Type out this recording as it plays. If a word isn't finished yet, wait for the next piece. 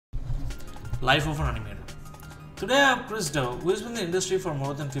Life of an Animator. Today I have Chris Doe, who has been in the industry for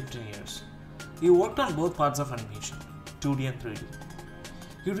more than 15 years. He worked on both parts of animation, 2D and 3D.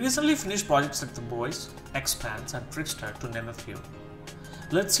 He recently finished projects like The Boys, Expanse and Trickster to name a few.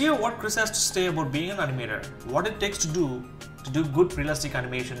 Let's hear what Chris has to say about being an animator, what it takes to do good realistic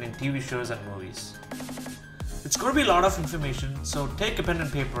animation in TV shows and movies. It's going to be a lot of information, so take a pen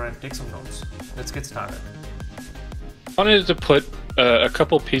and paper and take some notes. Let's get started. I wanted to put a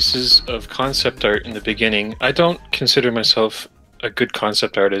couple pieces of concept art in the beginning. I don't consider myself a good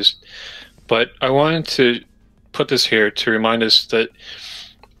concept artist, but I wanted to put this here to remind us that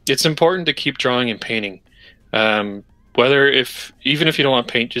it's important to keep drawing and painting. Even if you don't want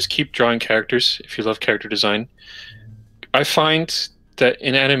to paint, just keep drawing characters if you love character design. I find that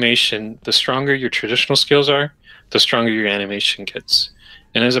in animation, the stronger your traditional skills are, the stronger your animation gets.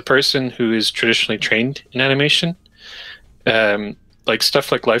 And as a person who is traditionally trained in animation, like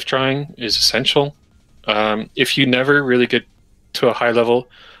stuff like life drawing is essential. If you never really get to a high level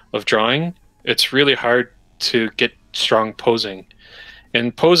of drawing, it's really hard to get strong posing.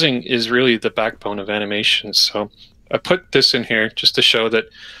 And posing is really the backbone of animation. So I put this in here just to show that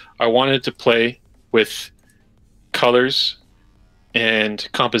I wanted to play with colors and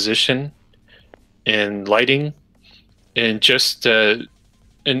composition and lighting and just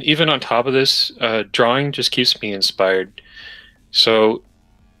and even on top of this, drawing just keeps me inspired. So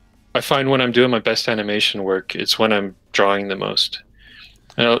I find when I'm doing my best animation work, it's when I'm drawing the most.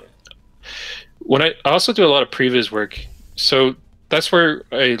 I also do a lot of previs work, so that's where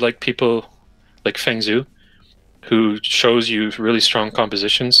I like people like Feng Zhu, who shows you really strong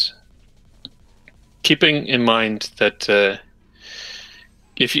compositions. Keeping in mind that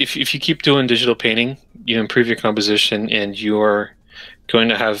if you keep doing digital painting, you improve your composition and you're going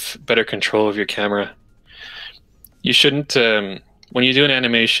to have better control of your camera. You shouldn't, when you do an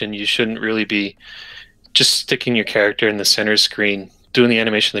animation, you shouldn't really be just sticking your character in the center screen, doing the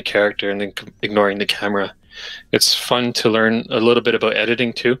animation of the character and then ignoring the camera. It's fun to learn a little bit about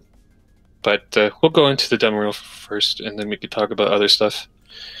editing too, but we'll go into the demo reel first and then we could talk about other stuff.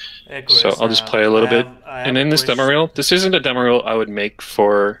 Hey Chris, So I'll just play a little bit. And in this demo reel, this isn't a demo reel I would make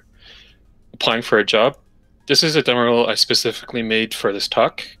for applying for a job. This is a demo reel I specifically made for this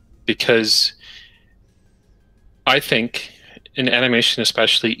talk because I think in animation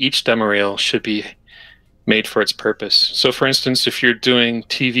especially, each demo reel should be made for its purpose. So for instance, if you're doing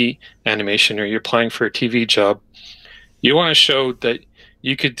TV animation or you're applying for a TV job, you want to show that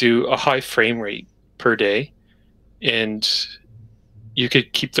you could do a high frame rate per day and you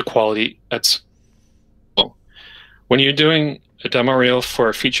could keep the quality at low. When you're doing a demo reel for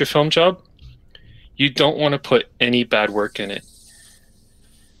a feature film job, you don't want to put any bad work in it.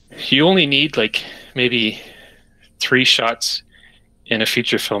 You only need like maybe 3 shots in a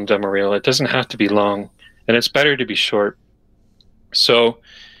feature film demo reel. It doesn't have to be long, and it's better to be short. So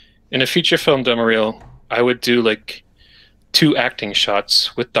in a feature film demo reel, I would do like 2 acting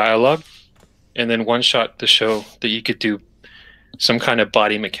shots with dialogue, and then 1 shot to show that you could do some kind of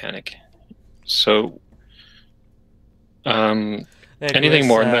body mechanic. So Hey, anything Chris,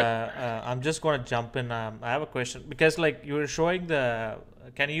 more than that? I'm just going to jump in. I have a question because like you were showing the,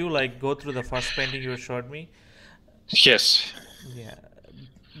 can you like go through the first painting you showed me? Yes. Yeah,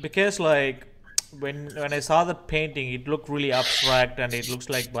 because like when I saw the painting, it looked really abstract and it looks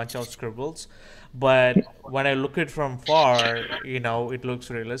like bunch of scribbles. But when I look it from far, it looks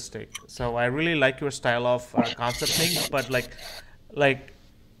realistic. So I really like your style of concept things. But like,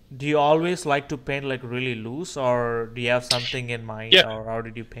 do you always like to paint like really loose, or do you have something in mind, Yeah. or how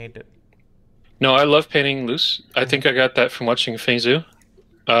did you paint it? No, I love painting loose. I think I got that from watching Feng Zhu.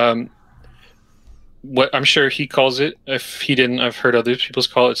 What I'm sure he calls it, if he didn't, I've heard other people's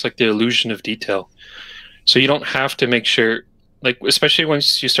call it, it's like the illusion of detail. So you don't have to make sure, like especially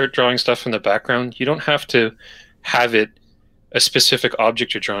once you start drawing stuff in the background, you don't have to have it a specific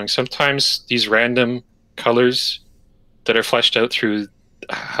object you're drawing. Sometimes these random colors that are fleshed out through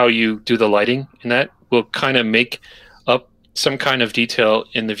how you do the lighting in that will kind of make up some kind of detail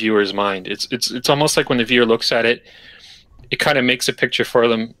in the viewer's mind. It's almost like when the viewer looks at it, it kind of makes a picture for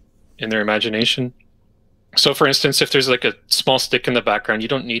them in their imagination. So for instance, if there's like a small stick in the background, you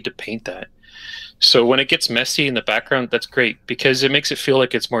don't need to paint that. So when it gets messy in the background, that's great because it makes it feel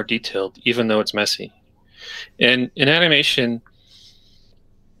like it's more detailed, even though it's messy. And in animation,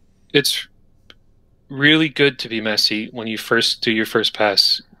 it's really good to be messy when you first do your first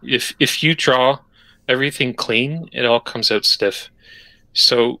pass. If you draw everything clean, it all comes out stiff.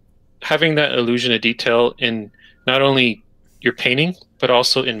 So having that illusion of detail in not only your painting, but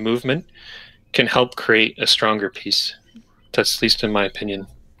also in movement can help create a stronger piece. That's at least in my opinion.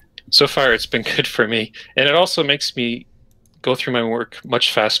 so far it's been good for me, and it also makes me go through my work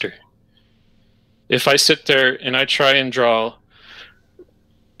much faster. If I sit there and I try and draw,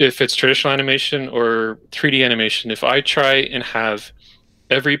 if it's traditional animation or 3D animation, if I try and have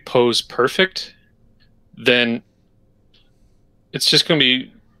every pose perfect, then it's just going to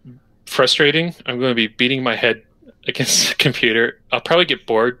be frustrating. I'm going to be beating my head against the computer. I'll probably get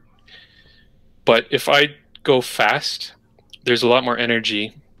bored. But if I go fast, there's a lot more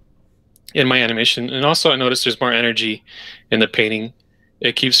energy in my animation. And also I notice there's more energy in the painting.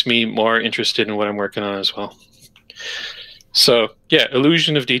 It keeps me more interested in what I'm working on as well. So yeah,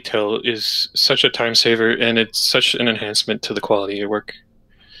 illusion of detail is such a time saver, and it's such an enhancement to the quality of your work.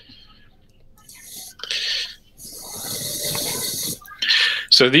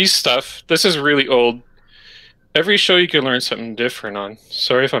 So this is really old. Every show you can learn something different on.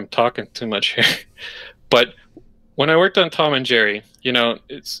 Sorry if I'm talking too much here. But when I worked on Tom and Jerry, you know,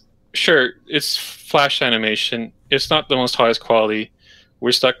 it's flash animation. It's not the most highest quality.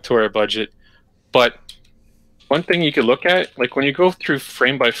 We're stuck to our budget. But one thing you could look at, like when you go through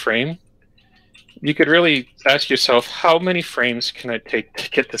frame by frame, you could really ask yourself, how many frames can I take to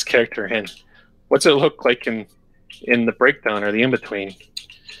get this character in? What's it look like in the breakdown or the in-between?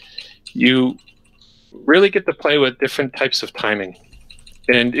 You really get to play with different types of timing.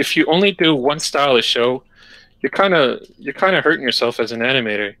 And if you only do one style of show, you're kind of hurting yourself as an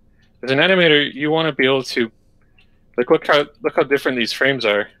animator. As an animator, you want to be able to, like, look how different these frames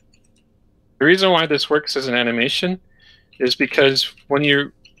are. The reason why this works as an animation is because when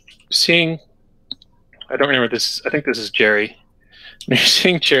you're seeing, I don't remember this, I think this is Jerry. When you're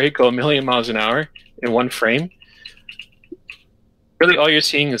seeing Jerry go 1,000,000 miles an hour in one frame, really all you're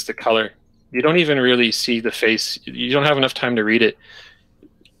seeing is the color. You don't even really see the face. You don't have enough time to read it.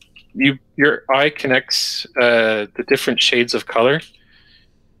 Your eye connects the different shades of color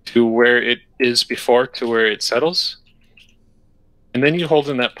to where it is before to where it settles. And then you hold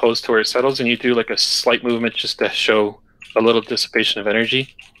in that pose to where it settles, and you do like a slight movement just to show a little dissipation of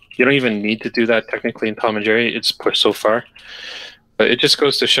energy. You don't even need to do that technically in Tom and Jerry. It's pushed so far. But it just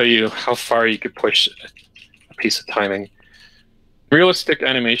goes to show you how far you could push a piece of timing. Realistic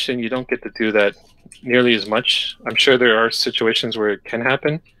animation, you don't get to do that nearly as much. I'm sure there are situations where it can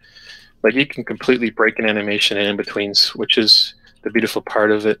happen. Like you can completely break an animation in betweens, which is the beautiful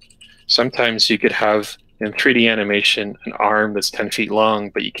part of it. Sometimes you could have in 3D animation an arm that's 10 feet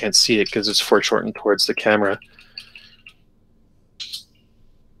long, but you can't see it because it's foreshortened towards the camera.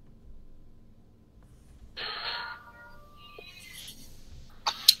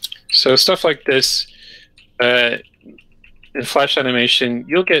 So stuff like this, in Flash animation,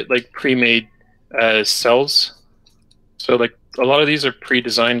 you'll get like pre-made cells. So like a lot of these are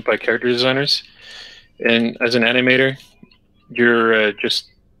pre-designed by character designers, and as an animator, you're just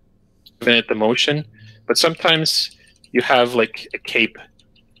giving it the motion. But sometimes you have like a cape,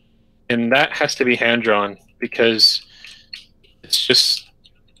 and that has to be hand drawn because it's just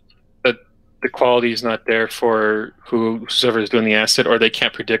that the quality is not there for whoever is doing the asset, or they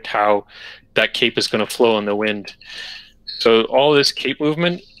can't predict how that cape is going to flow in the wind. So all this cape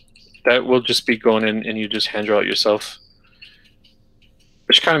movement, that will just be going in and you just hand draw it yourself,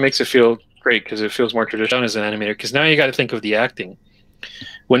 which kind of makes it feel great because it feels more traditional as an animator, because now you got to think of the acting.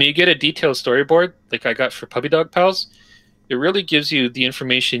 When you get a detailed storyboard like I got for Puppy Dog Pals, it really gives you the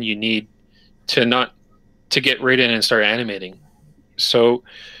information you need to get right in and start animating. So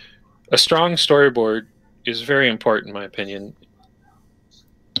a strong storyboard is very important in my opinion.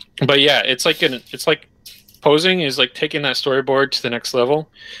 But yeah, it's like posing is like taking that storyboard to the next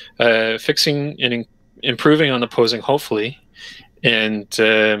level, fixing and improving on the posing, hopefully, and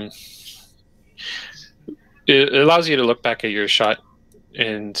it allows you to look back at your shot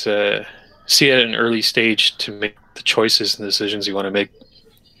and see it at an early stage to make the choices and decisions you want to make.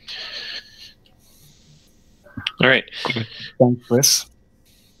 All right. Thanks, Chris.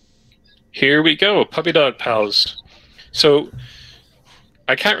 Here we go, Puppy Dog Pals. So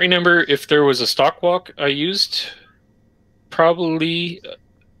I can't remember if there was a stock walk I used. Probably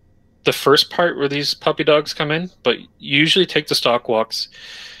the first part where these puppy dogs come in, but you usually take the stock walks.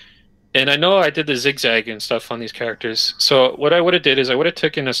 And I know I did the zigzag and stuff on these characters. So what I would have did is I would have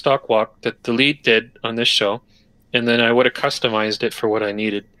taken a stock walk that the lead did on this show, and then I would have customized it for what I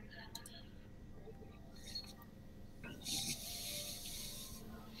needed.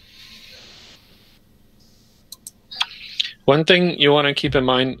 One thing you want to keep in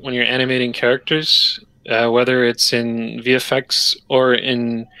mind when you're animating characters, whether it's in VFX or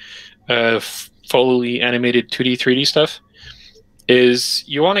in fully animated 2D, 3D stuff, is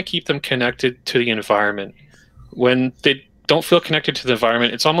you want to keep them connected to the environment. When they don't feel connected to the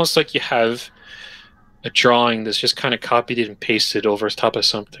environment. It's almost like you have a drawing that's just kind of copied and pasted over top of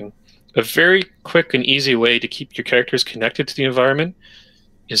something. A very quick and easy way to keep your characters connected to the environment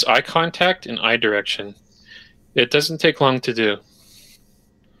is eye contact and eye direction. It doesn't take long to do.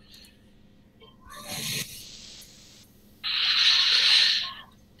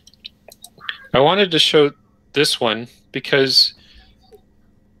 I wanted to show this one because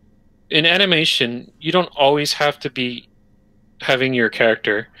in animation, you don't always have to be having your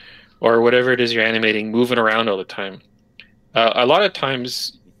character or whatever it is you're animating moving around all the time. A lot of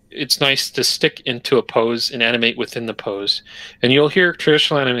times, it's nice to stick into a pose and animate within the pose. And you'll hear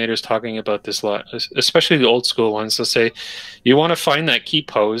traditional animators talking about this a lot, especially the old school ones. They'll say, you want to find that key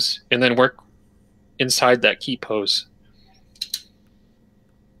pose and then work inside that key pose.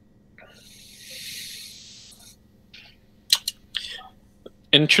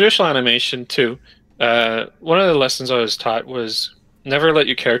 In traditional animation, too, one of the lessons I was taught was never let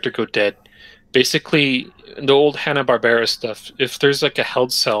your character go dead. Basically, the old Hanna-Barbera stuff, if there's like a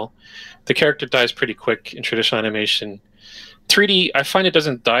held cell, the character dies pretty quick in traditional animation. 3D, I find it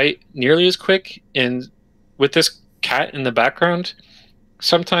doesn't die nearly as quick, and with this cat in the background,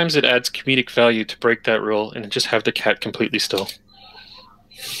 sometimes it adds comedic value to break that rule and just have the cat completely still.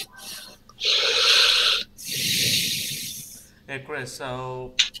 Hey Chris,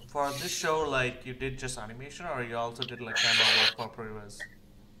 so for this show, like you did just animation, or you also did like camera work for previous?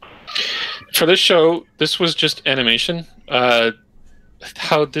 For this show, this was just animation.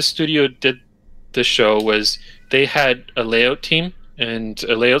 How this studio did the show was they had a layout team and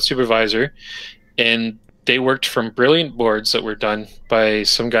a layout supervisor, and they worked from brilliant boards that were done by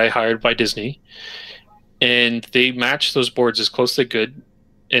some guy hired by Disney, and they matched those boards as close as they could.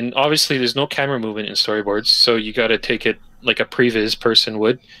 And obviously, there's no camera movement in storyboards, so you got to take it like a previs person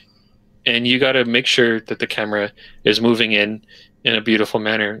would, and you got to make sure that the camera is moving in a beautiful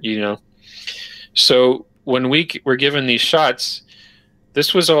manner, you know. So when we were given these shots,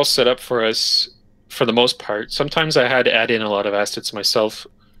 this was all set up for us for the most part. Sometimes I had to add in a lot of assets myself,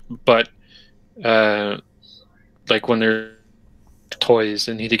 but like when they're toys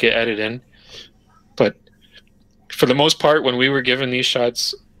that need to get added in. But for the most part, when we were given these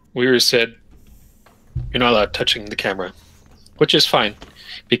shots, we were said, you're not allowed touching the camera, which is fine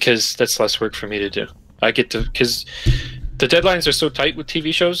because that's less work for me to do. I get to, because the deadlines are so tight with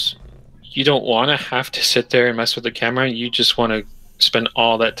TV shows, you don't want to have to sit there and mess with the camera. You just want to spend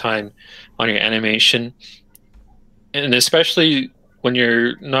all that time on your animation. And especially when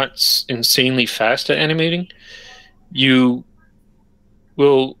you're not insanely fast at animating, you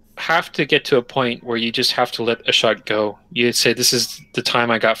will have to get to a point where you just have to let a shot go. You say, this is the time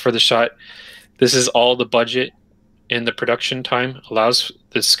I got for the shot. This is all the budget and the production time allows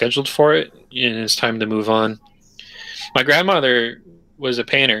that's scheduled for it, and it's time to move on. My grandmother was a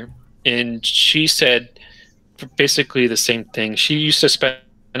painter, and she said basically the same thing. She used to spend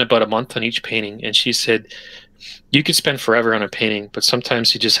about a month on each painting, and she said, you could spend forever on a painting, but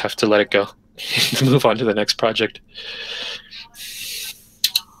sometimes you just have to let it go to move on to the next project.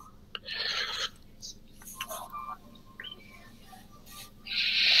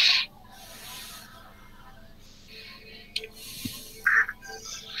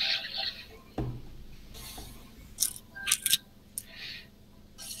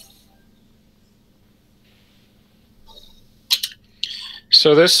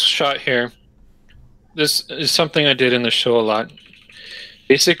 So this shot here, this is something I did in the show a lot.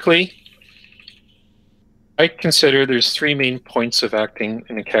 Basically, I consider there's three main points of acting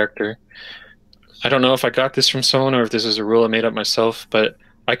in a character. I don't know if I got this from someone or if this is a rule I made up myself, but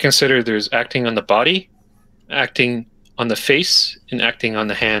I consider there's acting on the body, acting on the face, and acting on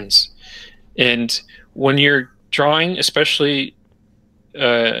the hands. And when you're drawing, especially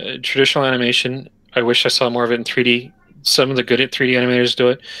traditional animation, I wish I saw more of it in 3D. Some of the good at 3D animators do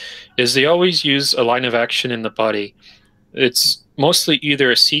it, is they always use a line of action in the body. It's mostly either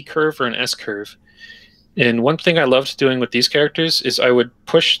a C curve or an S curve. And one thing I loved doing with these characters is I would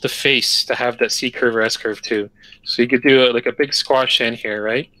push the face to have that C curve or S curve too. So you could do like a big squash in here,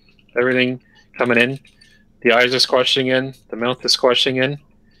 right? Everything coming in. The eyes are squashing in, the mouth is squashing in.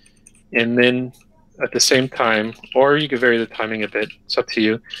 And then at the same time, or you could vary the timing a bit, it's up to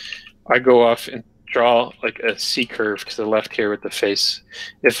you, I go off and draw like a C curve to the left here with the face.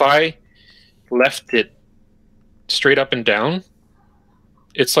 If I left it straight up and down,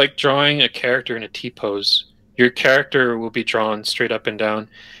 it's like drawing a character in a T-pose. Your character will be drawn straight up and down.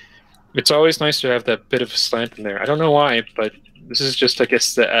 It's always nice to have that bit of a slant in there. I don't know why, but this is just, I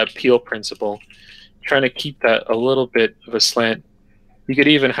guess, the appeal principle. Trying to keep that a little bit of a slant. You could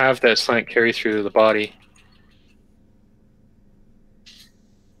even have that slant carry through the body.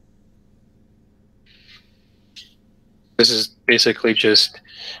 basically just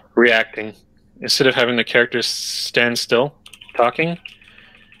reacting. Instead of having the character stand still, talking,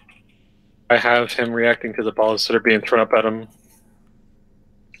 I have him reacting to the balls that are being thrown up at him.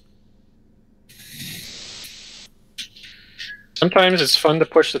 Sometimes it's fun to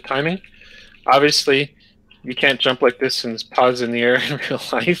push the timing. Obviously, you can't jump like this and pause in the air in real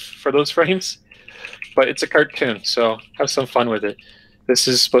life for those frames, but it's a cartoon, so have some fun with it. This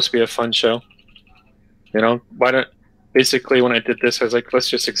is supposed to be a fun show. You know, why don't... Basically, when I did this, I was like, let's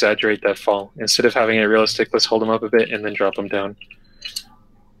just exaggerate that fall. Instead of having it realistic, let's hold them up a bit and then drop them down.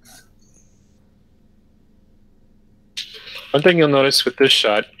 One thing you'll notice with this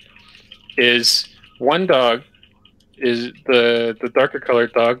shot is one dog is the darker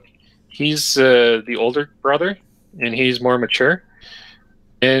colored dog. He's the older brother, and he's more mature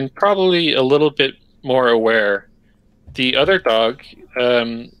and probably a little bit more aware. The other dog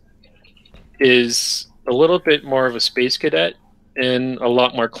is a little bit more of a space cadet and a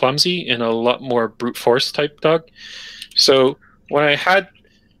lot more clumsy and a lot more brute force type dog. So when I had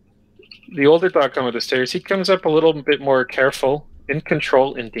the older dog come up the stairs, he comes up a little bit more careful, in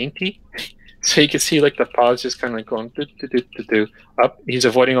control, and dainty. So you can see like the paws just kind of like going do, do, do, do, do, up. He's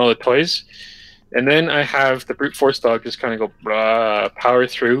avoiding all the toys. And then I have the brute force dog just kind of go blah, power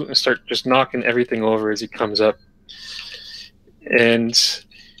through and start just knocking everything over as he comes up. And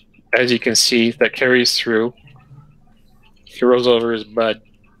as you can see, that carries through. He rolls over his bud.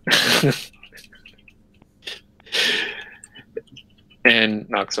 And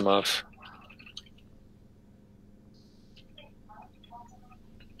knocks him off.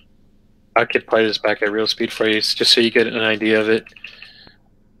 I could play this back at real speed for you, just so you get an idea of it.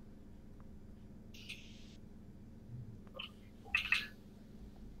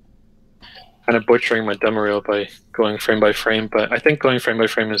 Kind of butchering my demo reel by going frame by frame, but I think going frame by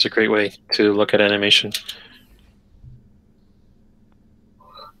frame is a great way to look at animation.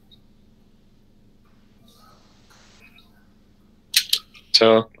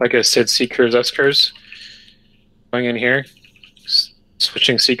 So, like I said, C curves, S curves. Going in here,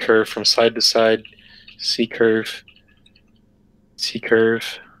 switching C curve from side to side, C curve, C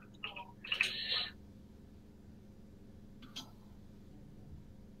curve.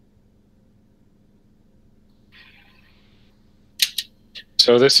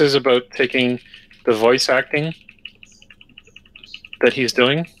 So this is about taking the voice acting that he's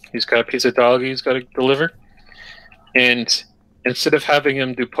doing. He's got a piece of dog he's got to deliver. And instead of having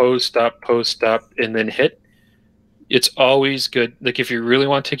him do pose, stop, and then hit, it's always good. Like if you really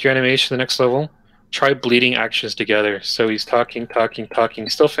want to take your animation to the next level, try bleeding actions together. So he's talking,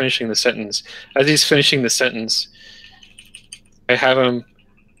 still finishing the sentence. As he's finishing the sentence, I have him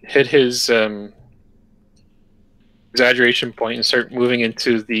hit his exaggeration point and start moving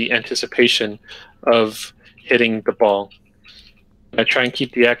into the anticipation of hitting the ball. I try and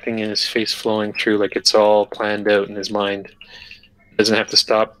keep the acting in his face flowing through like it's all planned out in his mind. Doesn't have to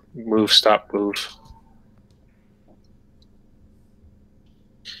stop, move, stop, move.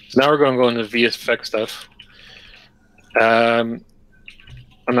 So now we're going to go into VFX stuff. I'm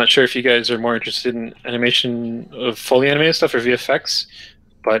not sure if you guys are more interested in animation of fully animated stuff or VFX,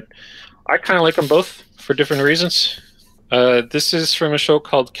 but I kind of like them both for different reasons. This is from a show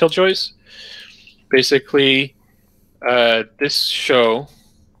called Killjoys. Basically, this show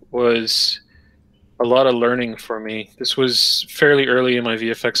was a lot of learning for me. This was fairly early in my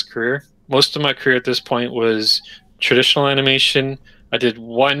VFX career. Most of my career at this point was traditional animation. I did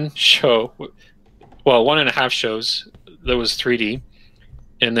one show, well, 1.5 shows that was 3D,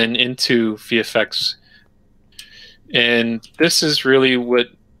 and then into VFX. And this is really what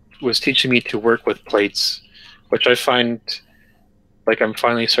was teaching me to work with plates, which I find like I'm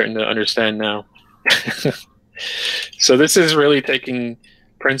finally starting to understand now. So this is really taking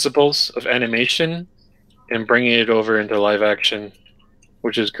principles of animation and bringing it over into live action,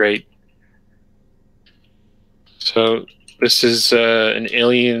 which is great. So this is an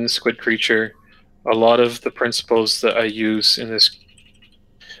alien squid creature. A lot of the principles that I use in this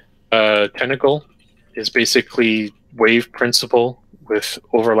tentacle is basically wave principle with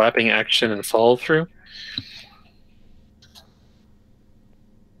overlapping action and follow through.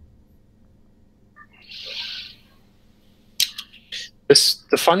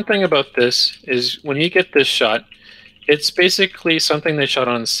 The fun thing about this is when you get this shot, it's basically something they shot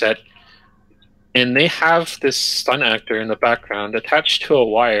on set, and they have this stunt actor in the background attached to a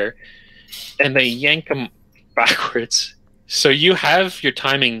wire, and they yank him backwards. So you have your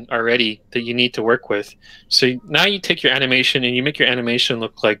timing already that you need to work with. So now you take your animation and you make your animation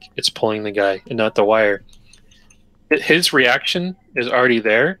look like it's pulling the guy and not the wire. His reaction is already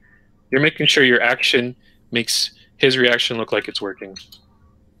there. You're making sure your action makes his reaction look like it's working.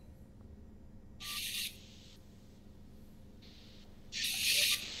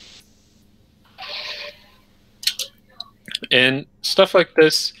 And stuff like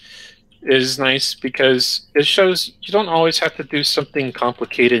this is nice because it shows you don't always have to do something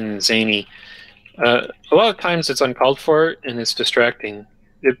complicated and zany. A lot of times it's uncalled for and it's distracting.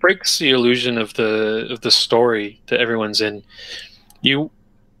 It breaks the illusion of the story that everyone's in. You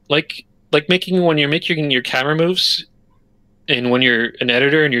like making when you're making your camera moves, and when you're an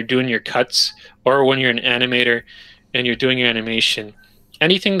editor and you're doing your cuts, or when you're an animator and you're doing your animation.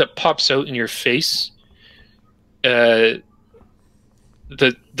 Anything that pops out in your face, that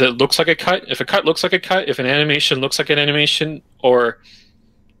looks like a cut. If a cut looks like a cut, if an animation looks like an animation, or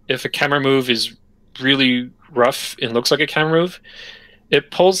if a camera move is really rough and looks like a camera move,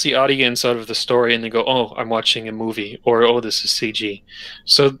 it pulls the audience out of the story and they go, oh, I'm watching a movie, or oh, this is CG.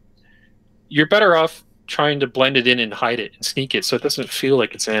 So you're better off trying to blend it in and hide it and sneak it so it doesn't feel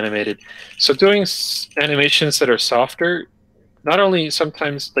like it's animated. So doing animations that are softer, not only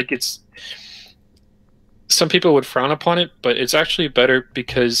sometimes like it's, some people would frown upon it, but it's actually better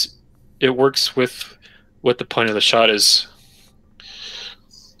because it works with what the point of the shot is.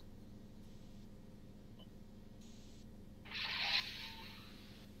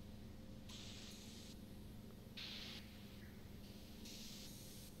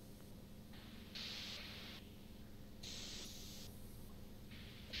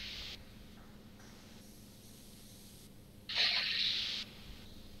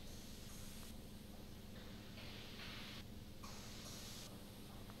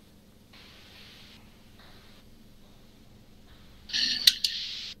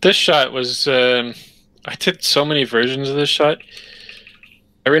 This shot was, I did so many versions of this shot.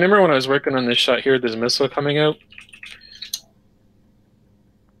 I remember when I was working on this shot here, this missile coming out.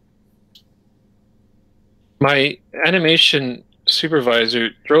 My animation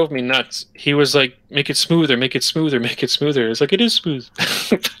supervisor drove me nuts. He was like, make it smoother, make it smoother, make it smoother. It's like, it is smooth.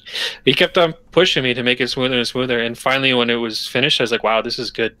 He kept on pushing me to make it smoother and smoother. And finally, when it was finished, I was like, wow, this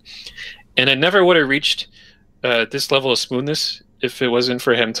is good. And I never would have reached this level of smoothness if it wasn't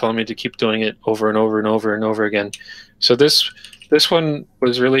for him telling me to keep doing it over and over and over and over again. So this one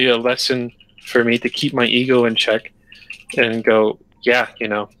was really a lesson for me to keep my ego in check and go, yeah, you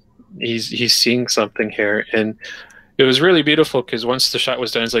know, he's seeing something here. And it was really beautiful because once the shot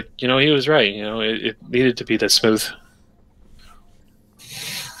was done, it's like, you know, he was right. You know, it needed to be that smooth.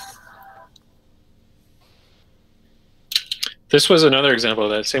 This was another example of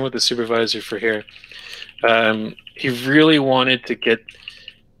that. Same with the supervisor for here. He really wanted to get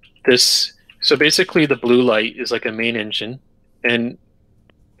this. So basically the blue light is like a main engine, and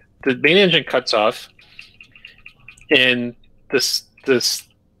the main engine cuts off, and this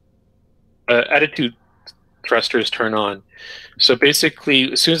attitude thrusters turn on. So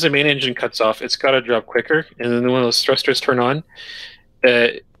basically, as soon as the main engine cuts off, it's got to drop quicker, and then when those thrusters turn on,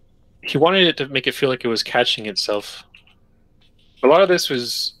 he wanted it to make it feel like it was catching itself. A lot of this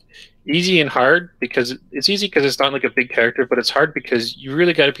was easy and hard because it's easy because it's not like a big character, but it's hard because you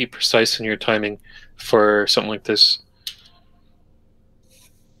really got to be precise in your timing for something like this.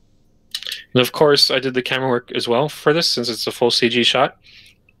 And of course, I did the camera work as well for this since it's a full CG shot,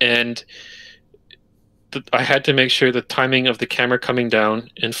 and I had to make sure the timing of the camera coming down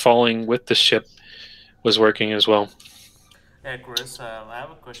and falling with the ship was working as well. Yeah, Chris, I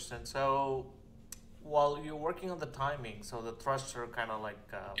have a question. So, while you're working on the timing, so the thruster kind of like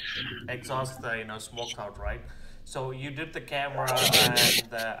exhausts the smoke out, right? So you did the camera and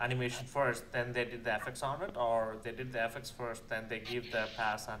the animation first, then they did the effects on it, or they did the effects first, then they give the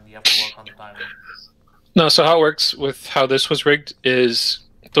pass, and you have to work on the timing. No, so how it works with how this was rigged is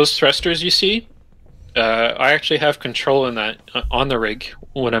those thrusters you see. I actually have control in that on the rig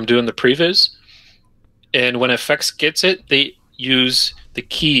when I'm doing the previs, and when effects gets it, they use the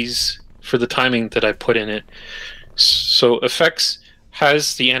keys for the timing that I put in it. So effects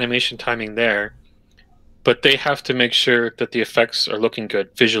has the animation timing there, but they have to make sure that the effects are looking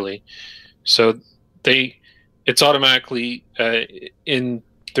good visually. So it's automatically in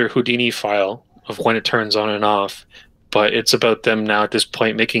their Houdini file of when it turns on and off. But it's about them now at this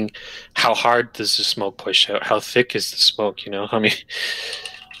point making how hard does the smoke push out? How thick is the smoke? You know, I mean,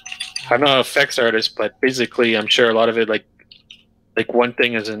 I'm not an effects artist, but basically I'm sure a lot of it, like one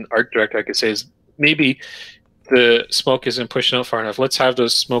thing as an art director I could say is maybe the smoke isn't pushing out far enough. Let's have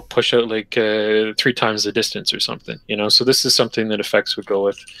those smoke push out like 3 times the distance or something, you know? So this is something that effects would go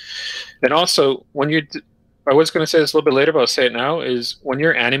with. And also, when I was going to say this a little bit later, but I'll say it now, is when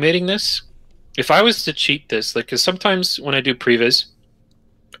you're animating this, if I was to cheat this, like, because sometimes when I do previs,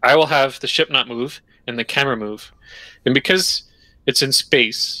 I will have the ship not move, and the camera move. And because it's in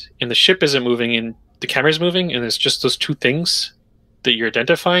space and the ship isn't moving and the camera's moving and it's just those two things that you're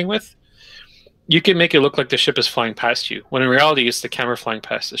identifying with, you can make it look like the ship is flying past you, when in reality it's the camera flying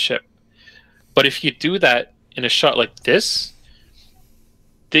past the ship. But if you do that in a shot like this,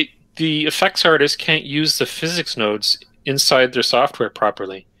 the effects artist can't use the physics nodes inside their software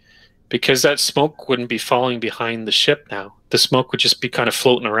properly, because that smoke wouldn't be falling behind the ship now. The smoke would just be kind of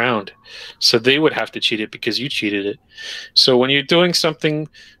floating around. So they would have to cheat it because you cheated it. So when you're doing something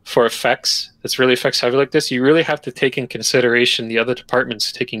for effects that's really effects heavy like this, you really have to take in consideration the other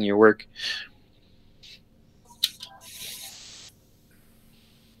departments taking your work.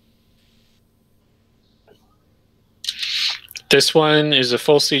 This one is a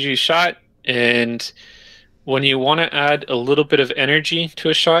full CG shot, and when you want to add a little bit of energy to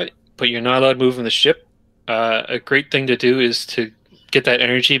a shot, but you're not allowed moving the ship, a great thing to do is to get that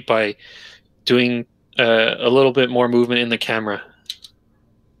energy by doing a little bit more movement in the camera.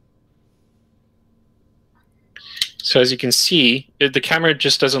 So as you can see, the camera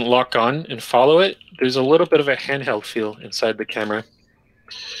just doesn't lock on and follow it. There's a little bit of a handheld feel inside the camera.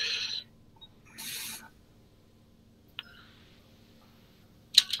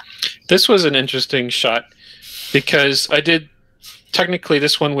 This was an interesting shot because technically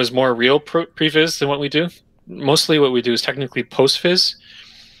this one was more real previs than what we do. Mostly what we do is technically post-viz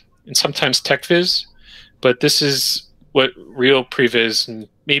and sometimes tech-viz, but this is what real previs, and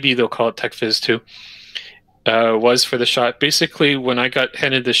maybe they'll call it tech-viz too, was for the shot. Basically, when I got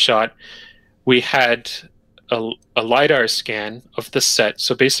handed the shot, we had a LiDAR scan of the set.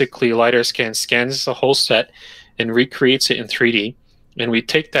 So basically, a LiDAR scan scans the whole set and recreates it in 3D. And we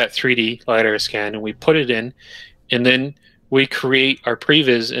take that 3D LiDAR scan and we put it in, and then we create our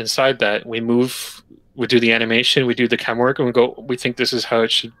previs inside that. We do the animation, we do the camera work, and we think this is how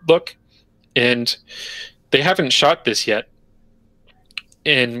it should look. And they haven't shot this yet.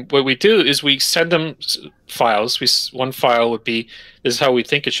 And what we do is we send them files. One file would be, this is how we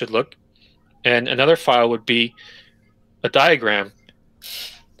think it should look. And another file would be a diagram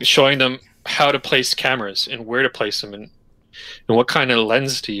showing them how to place cameras and where to place them and what kind of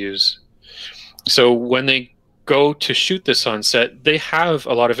lens to use. So when they go to shoot this on set, they have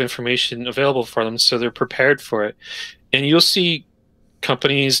a lot of information available for them, so they're prepared for it. And you'll see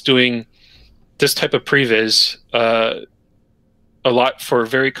companies doing this type of previs a lot for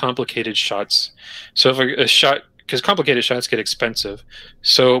very complicated shots. So if a shot, because complicated shots get expensive,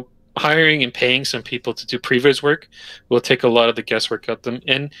 so hiring and paying some people to do previs work will take a lot of the guesswork out of them,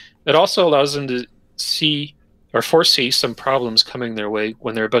 and it also allows them to see or foresee some problems coming their way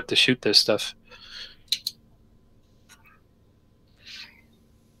when they're about to shoot this stuff.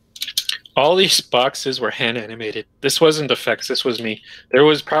 All these boxes were hand animated. This wasn't effects, this was me. There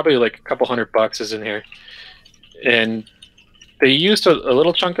was probably like a couple hundred boxes in here. And they used a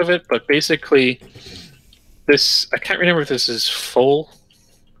little chunk of it, but basically this, I can't remember if this is full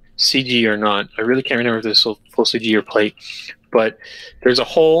CG or not. I really can't remember if this is full CG or plate. But there's a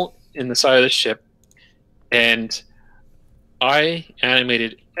hole in the side of the ship, and I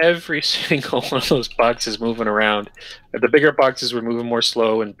animated every single one of those boxes moving around. The bigger boxes were moving more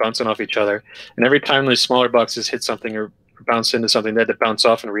slow and bouncing off each other. And every time those smaller boxes hit something or bounce into something, they had to bounce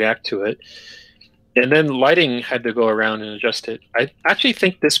off and react to it. And then lighting had to go around and adjust it. I actually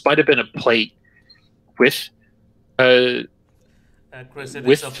think this might have been a plate with... Chris, it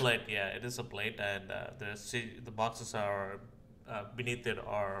is a plate. Yeah, it is a plate, and the boxes are beneath it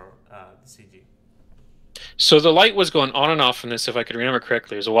are the CG. So the light was going on and off in this, if I could remember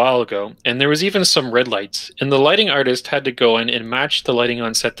correctly. It was a while ago. And there was even some red lights. And the lighting artist had to go in and match the lighting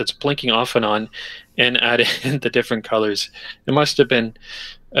on set that's blinking off and on and add in the different colors. It must have been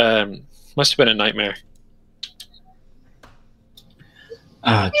a nightmare.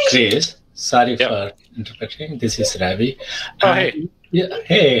 Chris, sorry for interrupting. This is Ravi. Oh, hey. Yeah,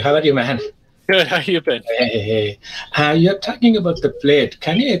 hey, how are you, man? Good. How you been? Hey. You're talking about the plate.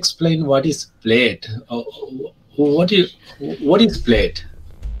 Can you explain what is plate? What is plate?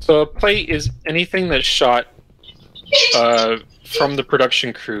 So a plate is anything that's shot from the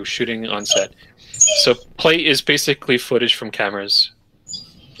production crew shooting on set. So plate is basically footage from cameras.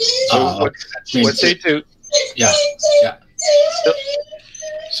 So what they do... Yeah.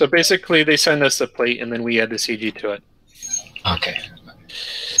 So basically they send us the plate and then we add the CG to it. Okay.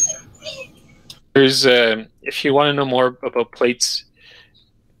 There's, if you want to know more about plates,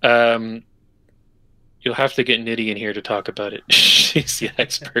 you'll have to get Nitty in here to talk about it. She's the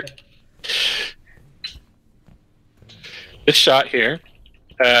expert. This shot here,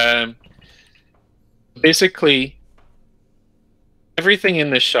 basically everything in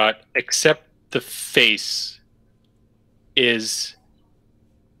this shot except the face is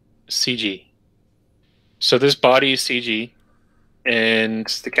CG. So this body is CG, and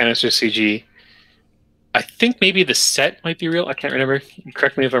the canister is CG. I think maybe the set might be real. I can't remember.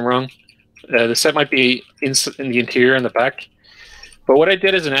 Correct me if I'm wrong. The set might be in the interior and the back. But what I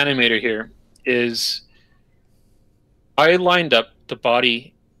did as an animator here is I lined up the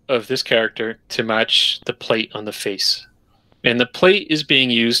body of this character to match the plate on the face. And the plate is being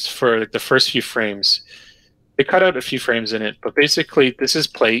used for like the first few frames. They cut out a few frames in it, but basically this is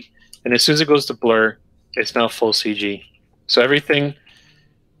plate, and as soon as it goes to blur, it's now full CG. So everything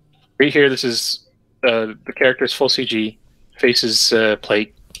right here, this is the character is full CG, face is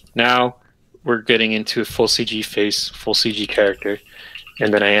plate. Now we're getting into a full CG face, full CG character,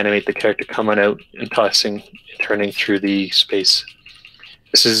 and then I animate the character coming out and tossing, turning through the space.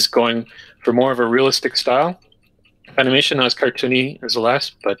 This is going for more of a realistic style. Animation, not as cartoony as the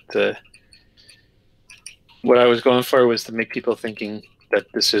last, but what I was going for was to make people thinking that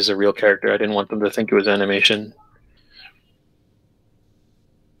this is a real character. I didn't want them to think it was animation.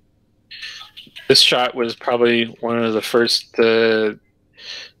 This shot was probably one of the first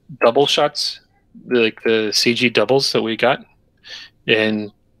double shots, like the CG doubles that we got.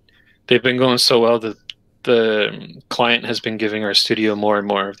 And they've been going so well that the client has been giving our studio more and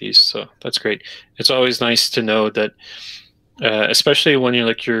more of these. So that's great. It's always nice to know that, especially when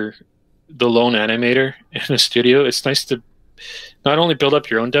you're the lone animator in a studio, it's nice to not only build up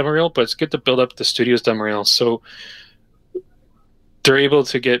your own demo reel, but it's good to build up the studio's demo reel. So they're able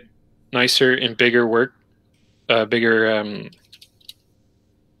to get nicer and bigger work, bigger,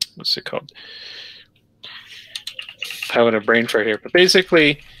 what's it called? Having a brain fart here, but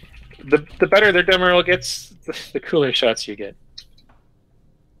basically, the better their demo reel gets, the cooler shots you get.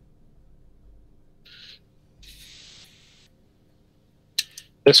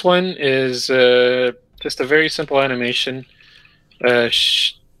 This one is just a very simple animation.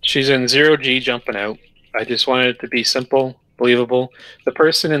 She's in 0G jumping out. I just wanted it to be simple, believable. The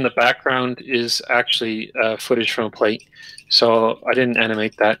person in the background is actually footage from a plate, so I didn't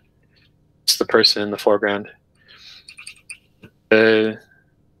animate that. It's the person in the foreground.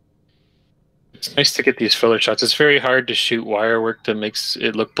 It's nice to get these filler shots. It's very hard to shoot wire work that makes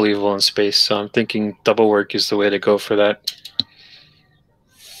it look believable in space, so I'm thinking double work is the way to go for that.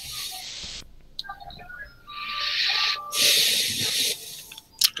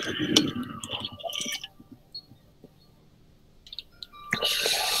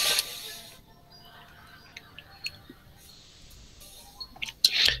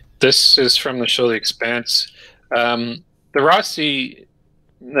 This is from the show The Expanse. The Rossi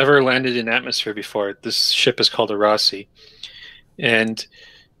never landed in atmosphere before. This ship is called a Rossi. And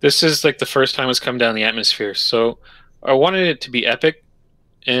this is like the first time it's come down the atmosphere. So I wanted it to be epic.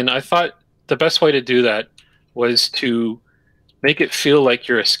 And I thought the best way to do that was to make it feel like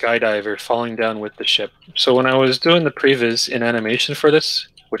you're a skydiver falling down with the ship. So when I was doing the previs in animation for this,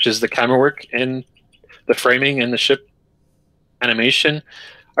 which is the camera work and the framing and the ship animation,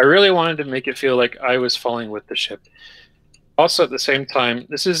 I really wanted to make it feel like I was falling with the ship. Also, at the same time,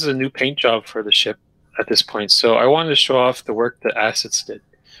 this is a new paint job for the ship at this point, so I wanted to show off the work that assets did.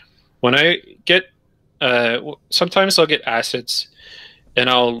 When I get, sometimes I'll get assets, and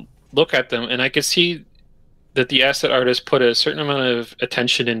I'll look at them, and I can see that the asset artist put a certain amount of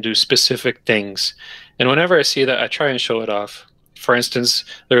attention into specific things. And whenever I see that, I try and show it off. For instance,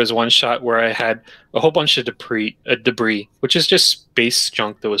 there was one shot where I had a whole bunch of debris, which is just space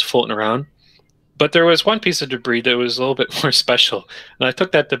junk that was floating around. But there was one piece of debris that was a little bit more special. And I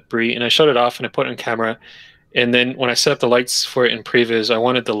took that debris and I showed it off and I put it on camera. And then when I set up the lights for it in previs, I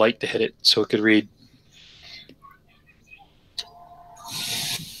wanted the light to hit it so it could read.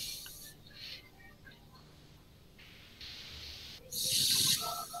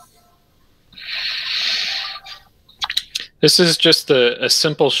 This is just a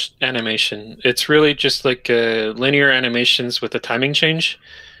simple animation. It's really just like linear animations with a timing change.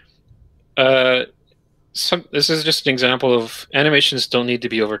 This is just an example of animations don't need to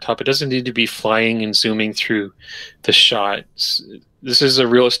be over top. It doesn't need to be flying and zooming through the shot. This is a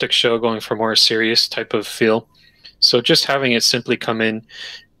realistic show going for more serious type of feel. So just having it simply come in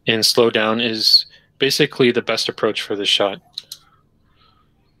and slow down is basically the best approach for this shot.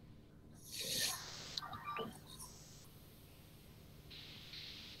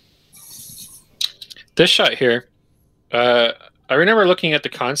 This shot here, I remember looking at the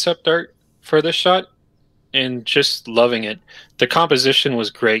concept art for this shot and just loving it. The composition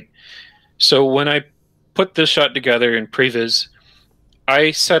was great. So when I put this shot together in previs,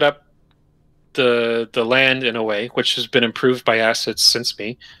 I set up the land in a way, which has been improved by assets since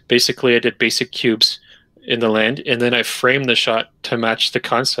me. Basically, I did basic cubes in the land, and then I framed the shot to match the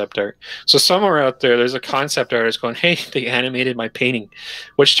concept art. So somewhere out there, there's a concept artist going, "Hey, they animated my painting,"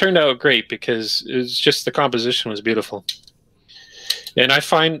 which turned out great because it's just the composition was beautiful. And I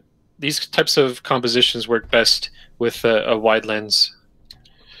find these types of compositions work best with a wide lens.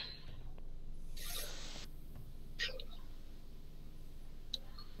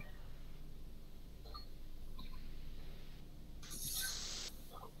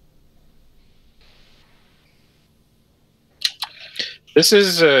 This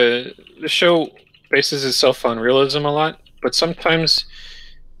is the show bases itself on realism a lot, but sometimes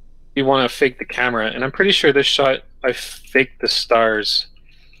you want to fake the camera, and I'm pretty sure this shot I faked the stars.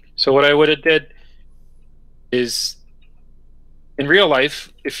 So what I would have did is, in real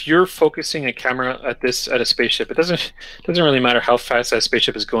life, if you're focusing a camera at a spaceship, it doesn't really matter how fast that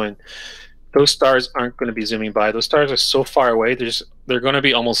spaceship is going. Those stars aren't going to be zooming by. Those stars are so far away, they're going to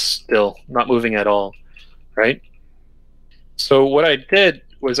be almost still, not moving at all, right? So what I did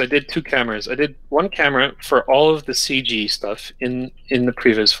was I did two cameras. I did one camera for all of the CG stuff in the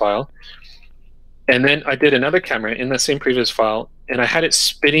previous file, and then I did another camera in the same previous file, and I had it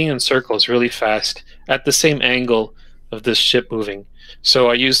spinning in circles really fast at the same angle of this ship moving. So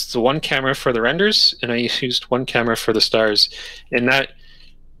I used the one camera for the renders, and I used one camera for the stars, and that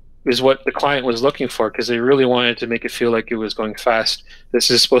is what the client was looking for, because they really wanted to make it feel like it was going fast. This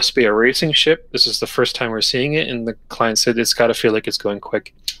is supposed to be a racing ship. This is the first time we're seeing it, and the client said it's got to feel like it's going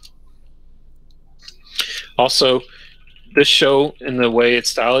quick. Also, this show, in the way its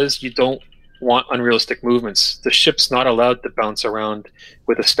style is, you don't want unrealistic movements. The ship's not allowed to bounce around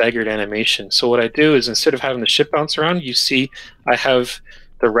with a staggered animation. So what I do is, instead of having the ship bounce around, you see I have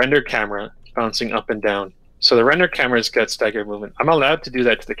the render camera bouncing up and down. So the render camera's got staggered movement. I'm allowed to do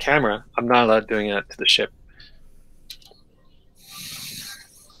that to the camera. I'm not allowed doing that to the ship.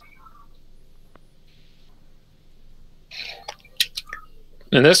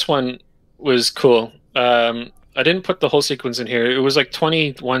 And this one was cool. I didn't put the whole sequence in here. It was like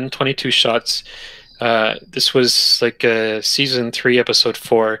 21, 22 shots. This was like season 3, episode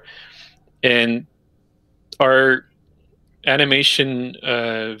 4. And our animation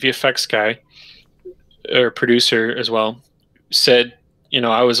VFX guy, or producer as well, said,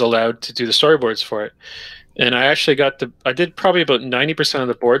 I was allowed to do the storyboards for it. And I actually I did probably about 90% of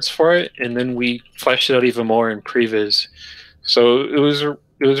the boards for it, and then we fleshed it out even more in previs. So it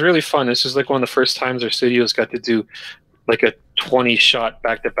was really fun. This is like one of the first times our studios got to do like a 20 shot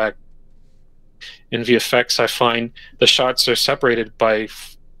back to back. In VFX, I find the shots are separated by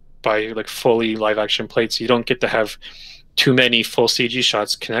like fully live action plates. You don't get to have too many full CG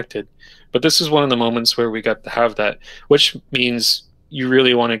shots connected. But this is one of the moments where we got to have that, which means you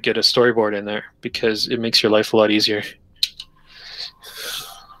really want to get a storyboard in there because it makes your life a lot easier.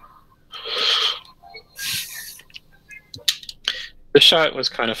 The shot was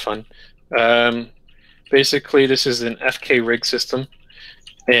kind of fun. Basically, this is an FK rig system,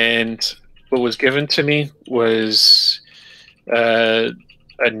 and what was given to me was a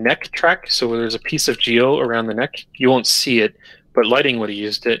neck track. So there's a piece of geo around the neck. You won't see it, but lighting would have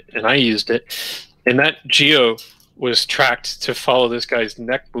used it, and I used it. And that geo was tracked to follow this guy's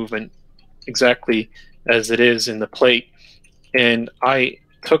neck movement exactly as it is in the plate. And I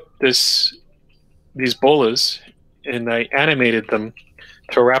took these bolas and I animated them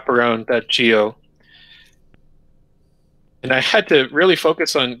to wrap around that geo. And I had to really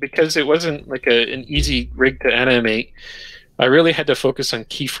focus on, because it wasn't like an easy rig to animate, I really had to focus on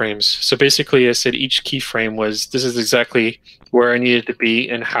keyframes. So basically I said each keyframe this is exactly where I needed to be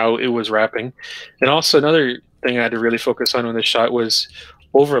and how it was wrapping. And also another thing I had to really focus on the shot was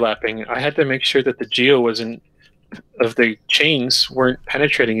overlapping. I had to make sure that the geo of the chains weren't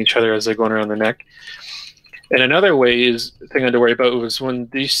penetrating each other as they're going around the neck. And another thing I had to worry about was when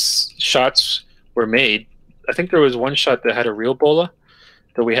these shots were made, I think there was one shot that had a real bola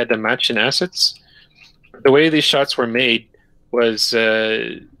that we had to match in assets. The way these shots were made was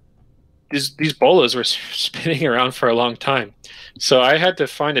these bolas were spinning around for a long time. So I had to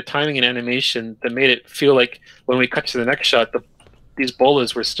find a timing and animation that made it feel like when we cut to the next shot, these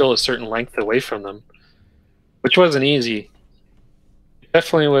bolas were still a certain length away from them, which wasn't easy. It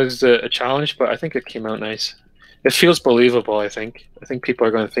definitely was a challenge, but I think it came out nice. It feels believable, I think. I think people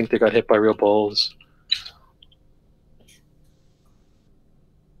are going to think they got hit by real bolas.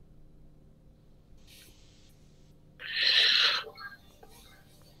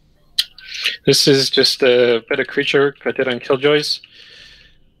 This is just a bit of creature work I did on Killjoys.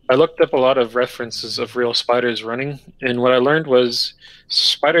 I looked up a lot of references of real spiders running, and what I learned was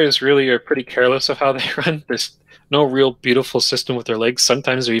spiders really are pretty careless of how they run. There's no real beautiful system with their legs.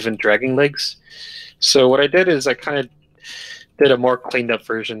 Sometimes they're even dragging legs. So what I did is I kind of did a more cleaned up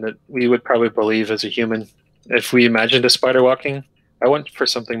version that we would probably believe as a human. If we imagined a spider walking, I went for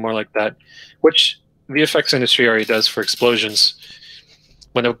something more like that, which the effects industry already does for explosions.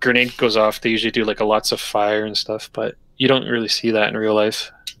 When a grenade goes off, they usually do like a lots of fire and stuff, but you don't really see that in real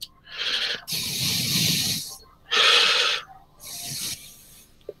life.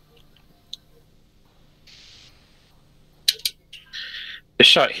 This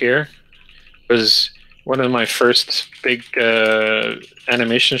shot here was one of my first big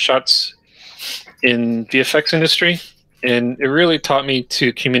animation shots in the VFX industry, and it really taught me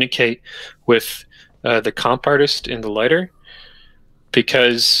to communicate with the comp artist and the lighter,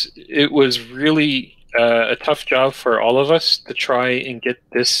 because it was really a tough job for all of us to try and get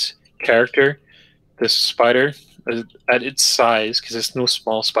this character, this spider, at its size, because it's no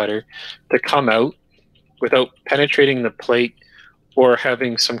small spider, to come out without penetrating the plate or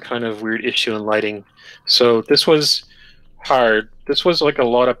having some kind of weird issue in lighting. So this was hard. This was like a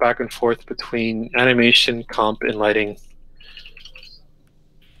lot of back and forth between animation, comp, and lighting.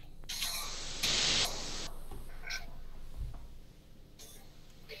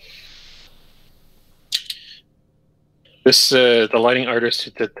 This the lighting artist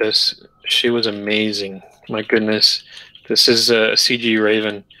who did this, she was amazing. My goodness, this is a CG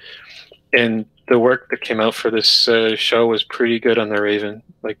Raven, and the work that came out for this show was pretty good on the Raven.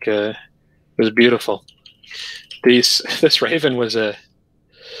 Like, it was beautiful. This Raven was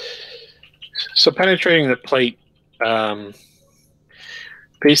so penetrating the plate.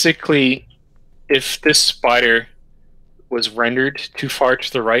 Basically, if this spider was rendered too far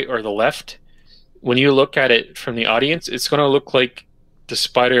to the right or the left, when you look at it from the audience, it's going to look like the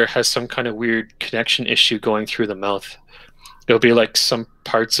spider has some kind of weird connection issue going through the mouth. It'll be like some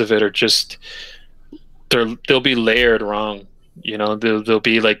parts of it are just they'll be layered wrong. You know, they'll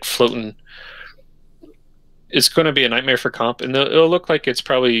be like floating. It's going to be a nightmare for comp, and it'll look like it's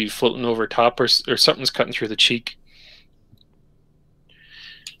probably floating over top, or something's cutting through the cheek.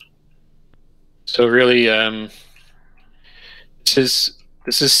 So really,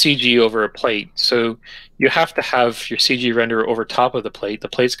 this is CG over a plate. So you have to have your CG render over top of the plate. The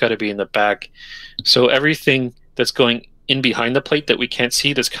plate's got to be in the back. So everything that's going in behind the plate that we can't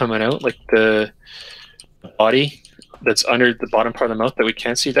see, that's coming out, like the body that's under the bottom part of the mouth that we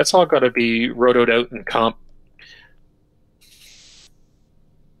can't see, that's all got to be rotoed out in comp.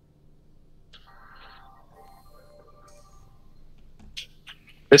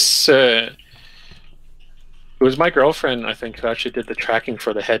 This it was my girlfriend, I think, who actually did the tracking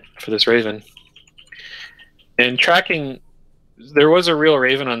for the head for this Raven. And tracking, there was a real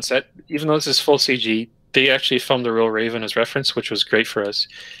Raven on set. Even though this is full CG, they actually filmed the real Raven as reference, which was great for us.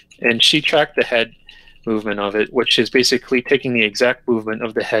 And she tracked the head movement of it, which is basically taking the exact movement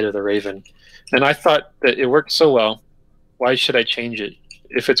of the head of the Raven. And I thought that it worked so well, why should I change it?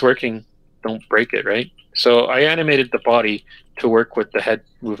 If it's working, don't break it, right? So I animated the body to work with the head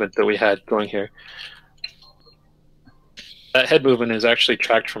movement that we had going here. That head movement is actually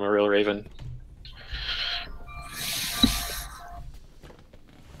tracked from a real Raven.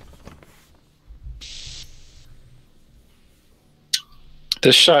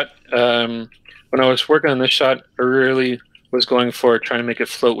 This shot, when I was working on this shot, I really was going for trying to make it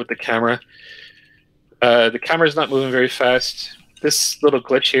float with the camera. The camera's not moving very fast. This little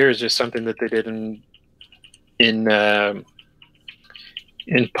glitch here is just something that they did in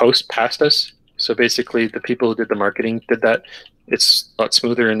post past us. So basically, the people who did the marketing did that. It's a lot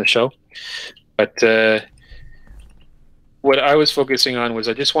smoother in the show. But what I was focusing on was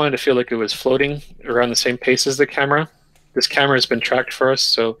I just wanted to feel like it was floating around the same pace as the camera. This camera has been tracked for us,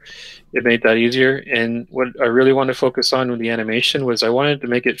 so it made that easier. And what I really wanted to focus on with the animation was I wanted to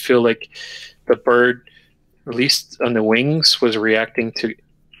make it feel like the bird, at least on the wings, was reacting to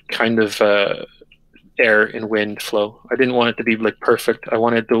kind of air and wind flow. I didn't want it to be like perfect. I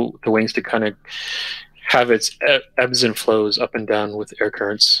wanted the wings to kind of have its ebbs and flows up and down with air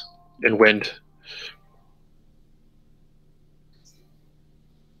currents and wind.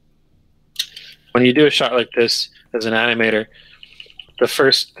 When you do a shot like this as an animator, the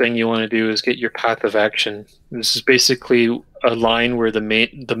first thing you want to do is get your path of action. This is basically a line where the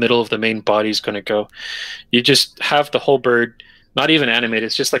middle of the main body is going to go. You just have the whole bird, not even animated,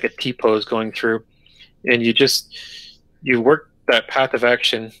 it's just like a T-pose going through. And you work that path of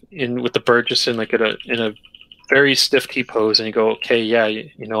action in with the bird just in like in a very stiff T-pose, and you go, okay, yeah,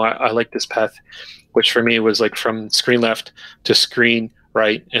 I like this path, which for me was like from screen left to screen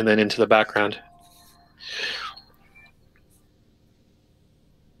right, and then into the background.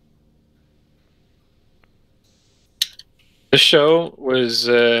 The show was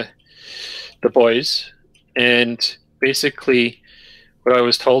The Boys, and basically what I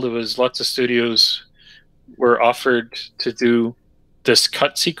was told, it was lots of studios were offered to do this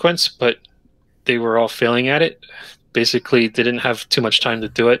cut sequence, but they were all failing at it. Basically, they didn't have too much time to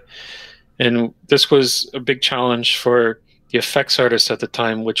do it. And this was a big challenge for the effects artist at the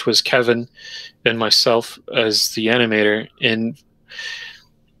time, which was Kevin and myself as the animator. And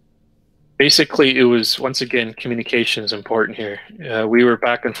basically, it was, once again, communication is important here. We were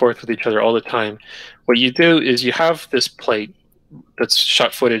back and forth with each other all the time. What you do is you have this plate that's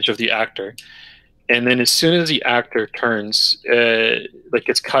shot footage of the actor. And then as soon as the actor turns, like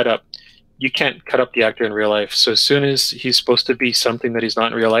gets cut up, you can't cut up the actor in real life. So as soon as he's supposed to be something that he's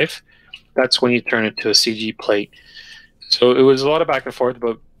not in real life, that's when you turn it to a CG plate. So it was a lot of back and forth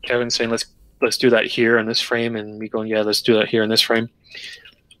about Kevin saying, let's do that here in this frame, and me going, yeah, let's do that here in this frame.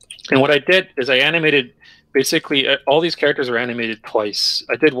 And what I did is I animated, basically all these characters were animated twice.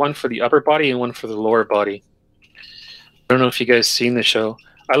 I did one for the upper body and one for the lower body. I don't know if you guys seen the show.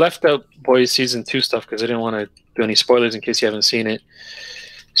 I left out Boys Season 2 stuff because I didn't want to do any spoilers in case you haven't seen it.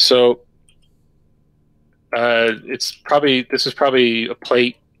 So this is probably a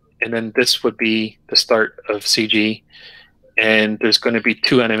plate, and then this would be the start of CG. And there's going to be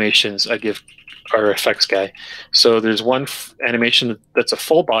 2 animations I give our effects guy. So there's one animation that's a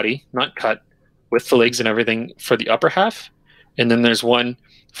full body, not cut, with the legs and everything for the upper half. And then there's one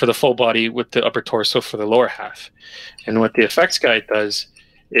for the full body with the upper torso for the lower half. And what the effects guy does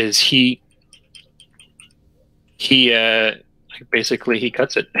is he basically he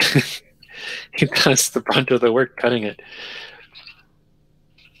cuts it. He does the brunt of the work cutting it.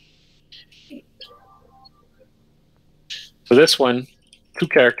 So this one, 2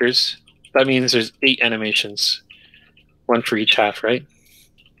 characters, that means there's 8 animations, 1 for each half, right?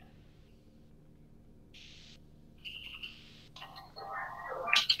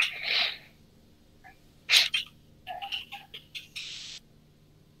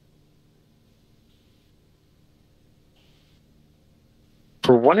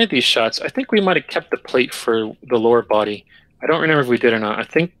 For one of these shots, I think we might have kept the plate for the lower body. I don't remember if we did or not. I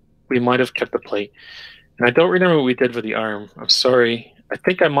think we might have kept the plate. And I don't remember what we did with the arm. I'm sorry. I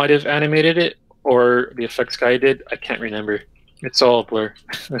think I might have animated it, or the effects guy did. I can't remember. It's all a blur.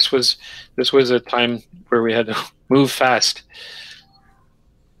 This was a time where we had to move fast.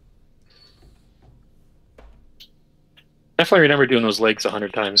 Definitely remember doing those legs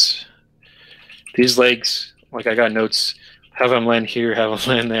 100 times. These legs, like I got notes. Have them land here, have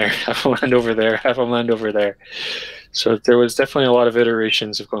them land there, have them land over there, have them land over there. So there was definitely a lot of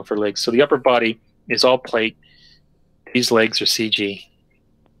iterations of going for legs. So the upper body is all plate. These legs are CG.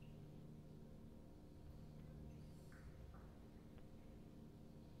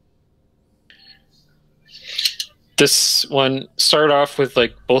 This one started off with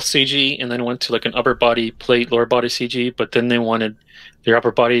like both CG and then went to like an upper body plate, lower body CG, but then they wanted their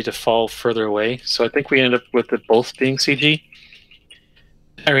upper body to fall further away. So I think we ended up with it both being CG.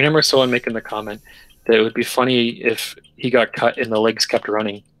 I remember someone making the comment that it would be funny if he got cut and the legs kept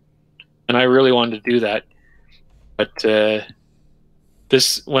running. And I really wanted to do that. But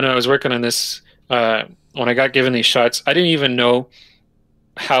when I was working on this, when I got given these shots, I didn't even know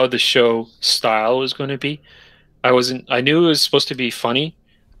how the show style was going to be. I knew it was supposed to be funny.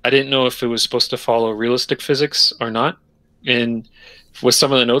 I didn't know if it was supposed to follow realistic physics or not. And with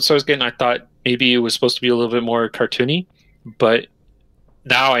some of the notes I was getting, I thought maybe it was supposed to be a little bit more cartoony. But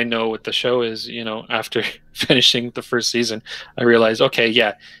now I know what the show is. You know, after finishing the first season, I realized, okay,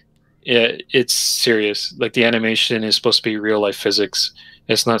 yeah, it's serious. Like the animation is supposed to be real life physics.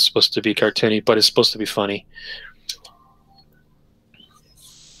 It's not supposed to be cartoony, but it's supposed to be funny.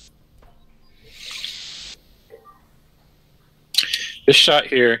 This shot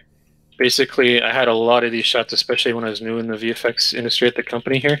here, basically, I had a lot of these shots, especially when I was new in the VFX industry at the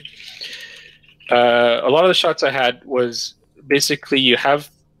company here. A lot of the shots I had was basically you have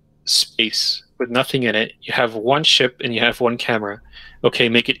space with nothing in it. You have one ship and you have one camera. Okay,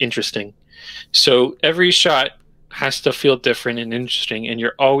 make it interesting. So every shot has to feel different and interesting, and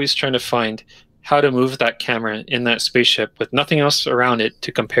you're always trying to find how to move that camera in that spaceship with nothing else around it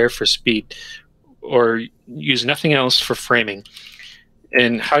to compare for speed, or use nothing else for framing.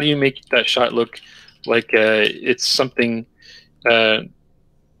 And how do you make that shot look like it's something that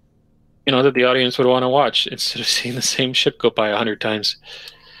the audience would want to watch instead of seeing the same ship go by 100 times?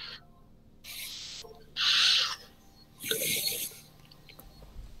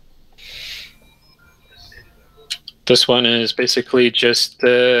 This one is basically just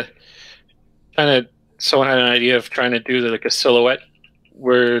kind of someone had an idea of trying to do like a silhouette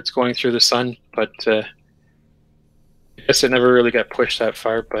where it's going through the sun, but I guess it never really got pushed that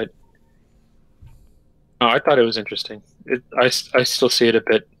far. But no, I thought it was interesting. I still see it a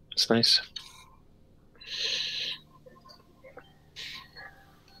bit. It's nice.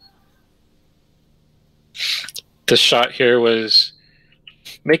 The shot here was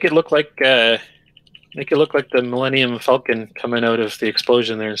make it look like the Millennium Falcon coming out of the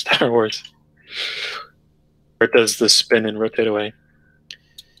explosion there in Star Wars. Where it does the spin and rotate away.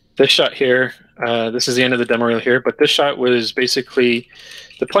 This shot here, this is the end of the demo reel here, but this shot was basically,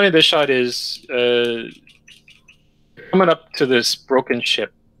 the point of this shot is coming up to this broken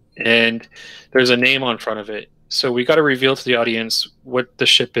ship, and there's a name on front of it. So we got to reveal to the audience what the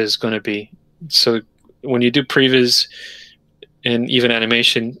ship is going to be. So when you do previs and even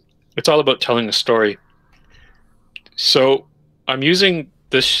animation, it's all about telling a story. So I'm using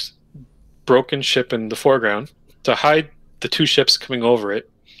this broken ship in the foreground to hide the two ships coming over it.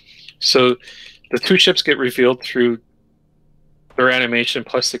 So the two ships get revealed through their animation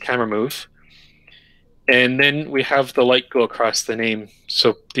plus the camera move. And then we have the light go across the name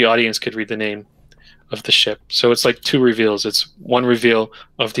so the audience could read the name of the ship. So it's like two reveals. It's one reveal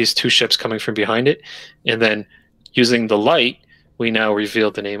of these two ships coming from behind it. And then using the light, we now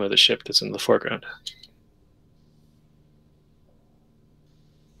reveal the name of the ship that's in the foreground.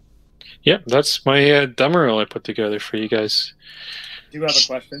 Yeah, that's my demo reel I put together for you guys. Do you have a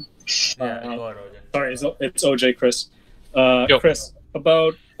question? Yeah, go ahead, Roger. Sorry, it's OJ, Chris. Chris,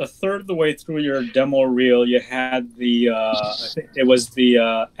 about a third of the way through your demo reel, you had the, I think it was the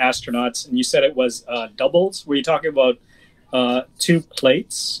astronauts, and you said it was doubles. Were you talking about two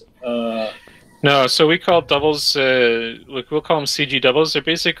plates? No, so we call doubles, we'll call them CG doubles. They're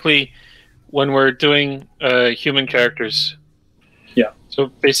basically when we're doing human characters. Yeah. So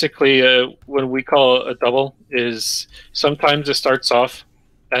basically, when we call a double is sometimes it starts off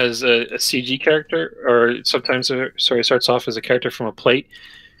as a CG character, or sometimes, it starts off as a character from a plate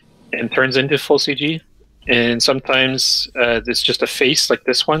and turns into full CG. And sometimes it's just a face like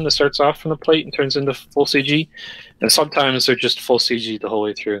this one that starts off from the plate and turns into full CG. And sometimes they're just full CG the whole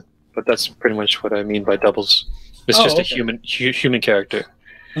way through. But that's pretty much what I mean by doubles. It's just a human character.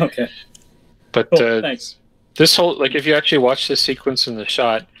 Okay. But cool. Thanks. This whole, like, if you actually watch this sequence in the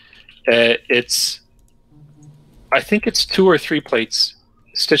shot, I think it's 2 or 3 plates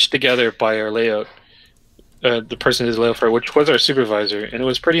stitched together by our layout, the person who's layout for it, which was our supervisor, and it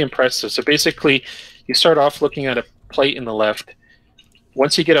was pretty impressive. So basically, you start off looking at a plate in the left.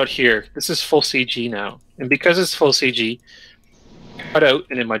 Once you get out here, this is full CG now, and because it's full CG, cut out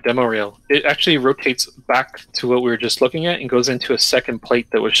and in my demo reel, it actually rotates back to what we were just looking at and goes into a second plate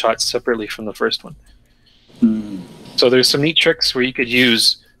that was shot separately from the first one. So there's some neat tricks where you could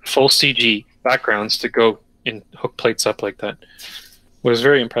use full CG backgrounds to go and hook plates up like that. It was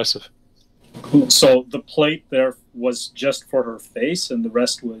very impressive. Cool. So the plate there was just for her face, and the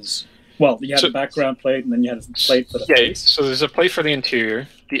rest was, well, you had a background plate, and then you had a plate for the face. So there's a plate for the interior.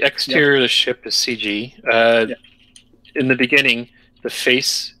 The exterior of the ship is CG. In the beginning, the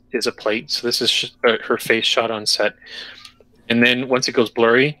face is a plate. So this is her face shot on set. And then once it goes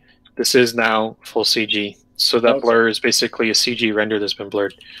blurry, this is now full CG. So that blur is basically a CG render that's been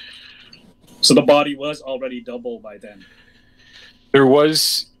blurred. So the body was already double by then? There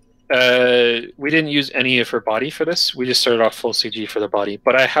was... we didn't use any of her body for this. We just started off full CG for the body.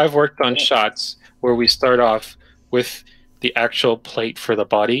 But I have worked on shots where we start off with the actual plate for the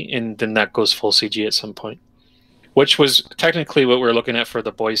body, and then that goes full CG at some point. Which was technically what we were looking at for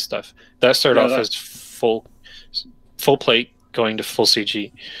the boys stuff. That started off as full plate going to full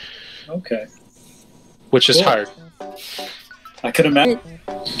CG. Okay. Which is hard. I could imagine.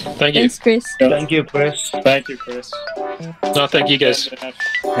 Thank you. Thanks, Chris. Thank you, Chris. Thank you, Chris. No, thank you guys.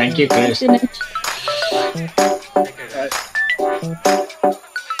 Thank you, Chris. Dinesh. All right.